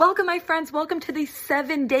Welcome my friends, welcome to the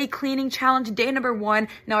 7-day cleaning challenge, day number 1.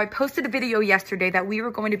 Now I posted a video yesterday that we were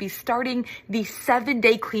going to be starting the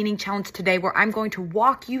 7-day cleaning challenge today, where I'm going to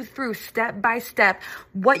walk you through step by step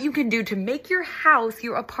what you can do to make your house,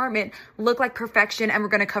 your apartment look like perfection. And we're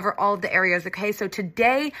going to cover all of the areas, okay? So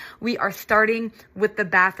today we are starting with the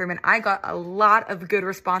bathroom, and I got a lot of good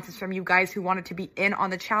responses from you guys who wanted to be in on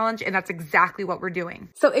the challenge, and that's exactly what we're doing.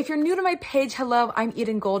 So if you're new to my page, hello, I'm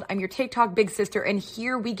Eden Gold. I'm your TikTok big sister, and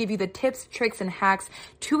here we give you the tips, tricks, and hacks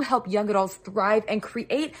to help young adults thrive and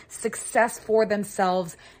create success for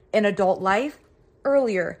themselves in adult life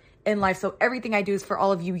earlier in life. So everything I do is for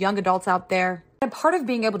all of you young adults out there. And part of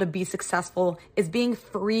being able to be successful is being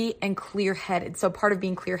free and clear-headed. So part of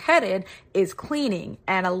being clear-headed is cleaning.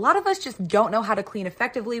 And a lot of us just don't know how to clean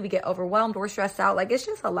effectively. We get overwhelmed or stressed out. Like, it's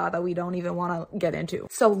just a lot that we don't even want to get into.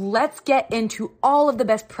 So let's get into all of the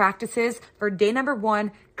best practices for day number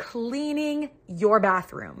 1, cleaning your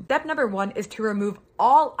bathroom. Step number 1 is to remove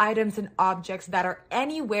all items and objects that are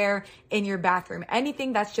anywhere in your bathroom.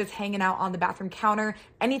 Anything that's just hanging out on the bathroom counter,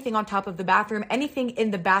 anything on top of the bathroom, anything in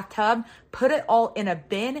the bathtub, put it all in a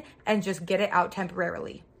bin and just get it out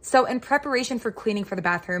temporarily. So in preparation for cleaning for the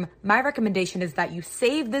bathroom, my recommendation is that you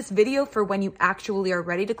save this video for when you actually are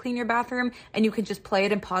ready to clean your bathroom, and you can just play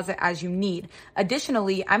it and pause it as you need.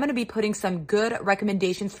 Additionally, I'm going to be putting some good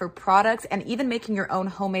recommendations for products and even making your own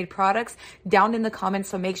homemade products down in the comments.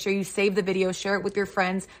 So make sure you save the video, share it with your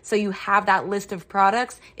friends so you have that list of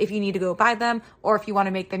products if you need to go buy them or if you want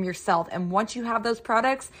to make them yourself. And once you have those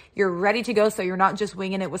products, you're ready to go, so you're not just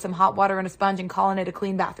winging it with some hot water and a sponge and calling it a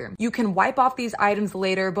clean bathroom. You can wipe off these items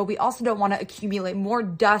later, but we also don't want to accumulate more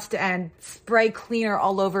dust and spray cleaner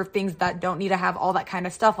all over things that don't need to have all that kind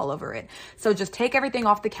of stuff all over it. So just take everything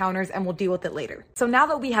off the counters and we'll deal with it later. So now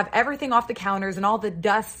that we have everything off the counters and all the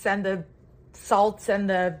dusts and the salts and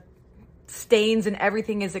the stains and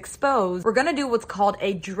everything is exposed, we're going to do what's called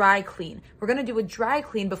a dry clean. We're going to do a dry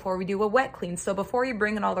clean before we do a wet clean. So before you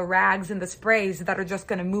bring in all the rags and the sprays that are just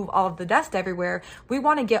going to move all of the dust everywhere, we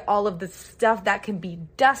want to get all of the stuff that can be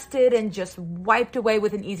dusted and just wiped away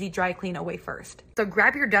with an easy dry clean away first. So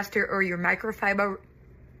grab your duster or your microfiber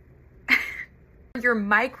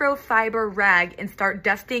rag and start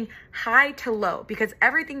dusting high to low, because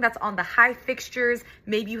everything that's on the high fixtures,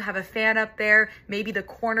 maybe you have a fan up there, maybe the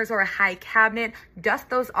corners or a high cabinet, dust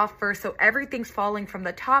those off first so everything's falling from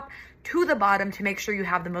the top to the bottom to make sure you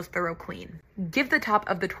have the most thorough clean. Give the top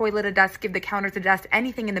of the toilet a dust, give the counters a dust,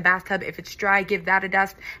 anything in the bathtub, if it's dry, give that a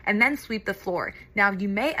dust, and then sweep the floor. Now, you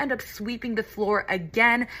may end up sweeping the floor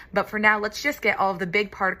again, but for now, let's just get all of the big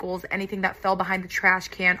particles, anything that fell behind the trash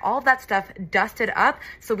can, all of that stuff dusted up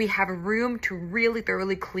so we have room to really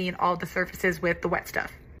thoroughly clean all of the surfaces with the wet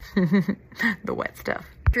stuff. The wet stuff.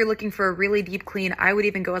 If you're looking for a really deep clean, I would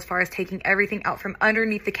even go as far as taking everything out from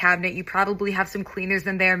underneath the cabinet. You probably have some cleaners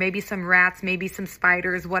in there, maybe some rats, maybe some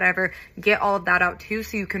spiders, whatever. Get all of that out too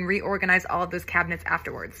so you can reorganize all of those cabinets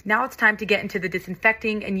afterwards. Now it's time to get into the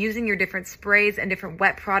disinfecting and using your different sprays and different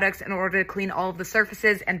wet products in order to clean all of the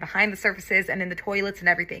surfaces and behind the surfaces and in the toilets and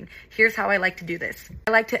everything. Here's how I like to do this.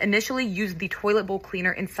 I like to initially use the toilet bowl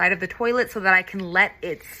cleaner inside of the toilet so that I can let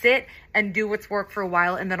it sit and do its work for a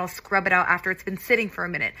while, and then I'll scrub it out after it's been sitting for a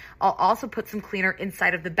minute. I'll also put some cleaner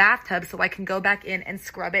inside of the bathtub so I can go back in and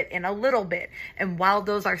scrub it in a little bit. And while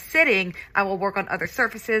those are sitting, I will work on other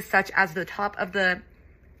surfaces such as the top of the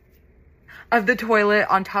toilet,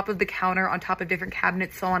 on top of the counter, on top of different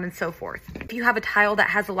cabinets, so on and so forth. If you have a tile that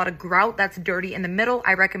has a lot of grout that's dirty in the middle,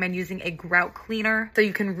 I recommend using a grout cleaner so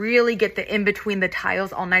you can really get the in between the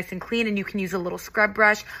tiles all nice and clean, and you can use a little scrub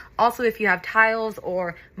brush. Also, if you have tiles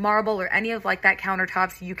or marble or any of like that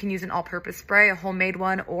countertops, you can use an all-purpose spray, a homemade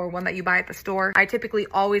one or one that you buy at the store. I typically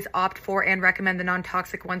always opt for and recommend the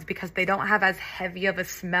non-toxic ones because they don't have as heavy of a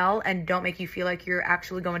smell and don't make you feel like you're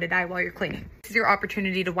actually going to die while you're cleaning. This is your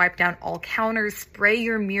opportunity to wipe down all counters, spray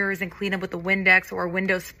your mirrors and clean them with a Windex or a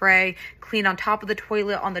window spray, clean on top of the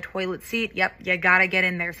toilet, on the toilet seat. Yep, you gotta get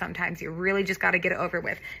in there sometimes. You really just gotta get it over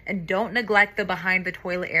with. And don't neglect the behind the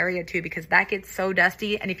toilet area too, because that gets so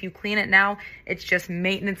dusty, and if you clean it now, it's just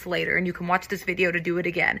maintenance later, and you can watch this video to do it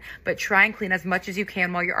again. But try and clean as much as you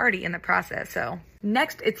can while you're already in the process. So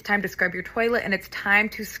next, it's time to scrub your toilet, and it's time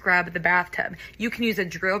to scrub the bathtub. You can use a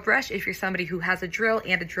drill brush if you're somebody who has a drill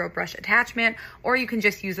and a drill brush attachment, or you can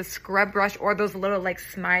just use a scrub brush or those little like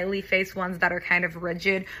smiley face ones that are kind of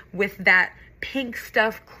rigid with that pink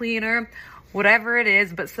stuff cleaner. Whatever it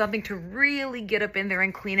is, but something to really get up in there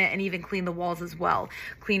and clean it, and even clean the walls as well.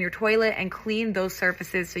 Clean your toilet and clean those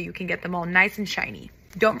surfaces so you can get them all nice and shiny.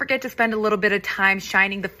 Don't forget to spend a little bit of time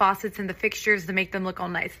shining the faucets and the fixtures to make them look all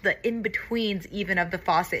nice, the in-betweens even of the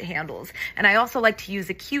faucet handles. And I also like to use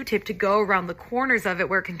a Q-tip to go around the corners of it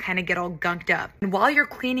where it can kind of get all gunked up. And while you're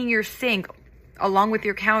cleaning your sink, along with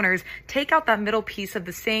your counters, take out that middle piece of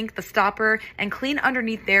the sink, the stopper, and clean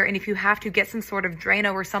underneath there. And if you have to, get some sort of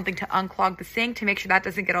Drano or something to unclog the sink to make sure that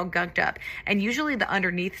doesn't get all gunked up. And usually the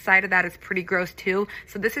underneath side of that is pretty gross too.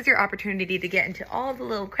 So this is your opportunity to get into all the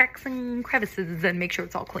little cracks and crevices and make sure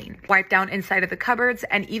it's all clean. Wipe down inside of the cupboards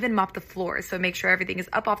and even mop the floors. So make sure everything is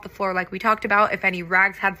up off the floor like we talked about. If any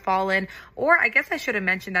rags had fallen, or I guess I should have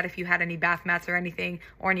mentioned that if you had any bath mats or anything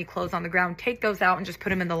or any clothes on the ground, take those out and just put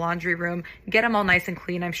them in the laundry room. Get them all nice and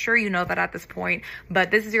clean. I'm sure you know that at this point, but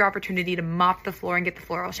this is your opportunity to mop the floor and get the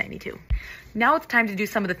floor all shiny too. Now it's time to do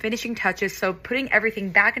some of the finishing touches. So putting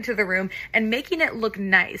everything back into the room and making it look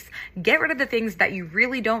nice. Get rid of the things that you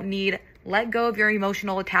really don't need. Let go of your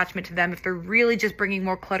emotional attachment to them if they're really just bringing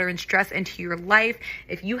more clutter and stress into your life.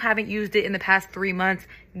 If you haven't used it in the past 3 months,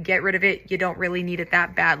 get rid of it. You don't really need it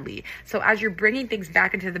that badly. So as you're bringing things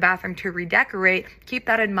back into the bathroom to redecorate, keep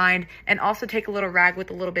that in mind, and also take a little rag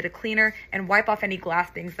with a little bit of cleaner and wipe off any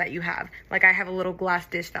glass things that you have. Like I have a little glass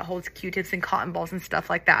dish that holds Q-tips and cotton balls and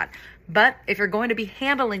stuff like that. But if you're going to be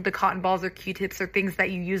handling the cotton balls or Q-tips or things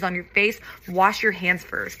that you use on your face, wash your hands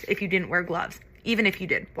first if you didn't wear gloves. Even if you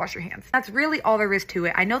did, wash your hands. That's really all there is to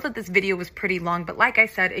it. I know that this video was pretty long, but like I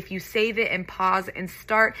said, if you save it and pause and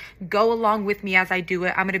start, go along with me as I do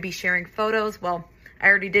it. I'm gonna be sharing photos. Well, I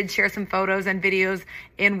already did share some photos and videos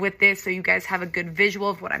in with this, so you guys have a good visual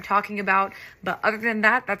of what I'm talking about. But other than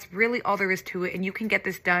that, that's really all there is to it. And you can get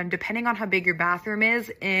this done, depending on how big your bathroom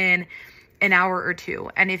is, in an hour or two.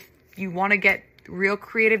 And if you wanna get real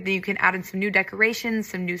creative, then you can add in some new decorations,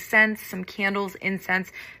 some new scents, some candles,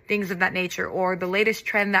 incense, things of that nature. Or the latest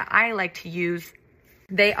trend that I like to use,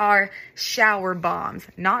 they are shower bombs,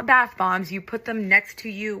 not bath bombs. You put them next to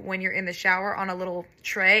you when you're in the shower on a little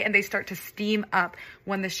tray, and they start to steam up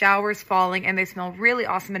when the shower's falling, and they smell really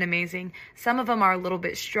awesome and amazing. Some of them are a little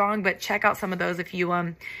bit strong, but check out some of those if you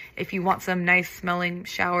want some nice smelling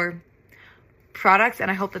shower products. And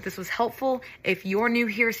I hope that this was helpful. If you're new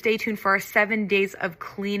here, stay tuned for our 7 days of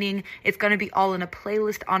cleaning. It's going to be all in a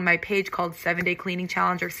playlist on my page called 7-Day Cleaning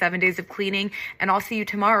Challenge or 7 Days of Cleaning. And I'll see you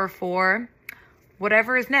tomorrow for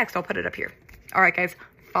whatever is next. I'll put it up here. All right, guys,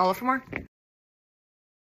 follow for more.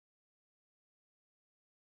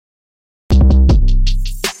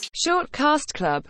 Shortcast Club.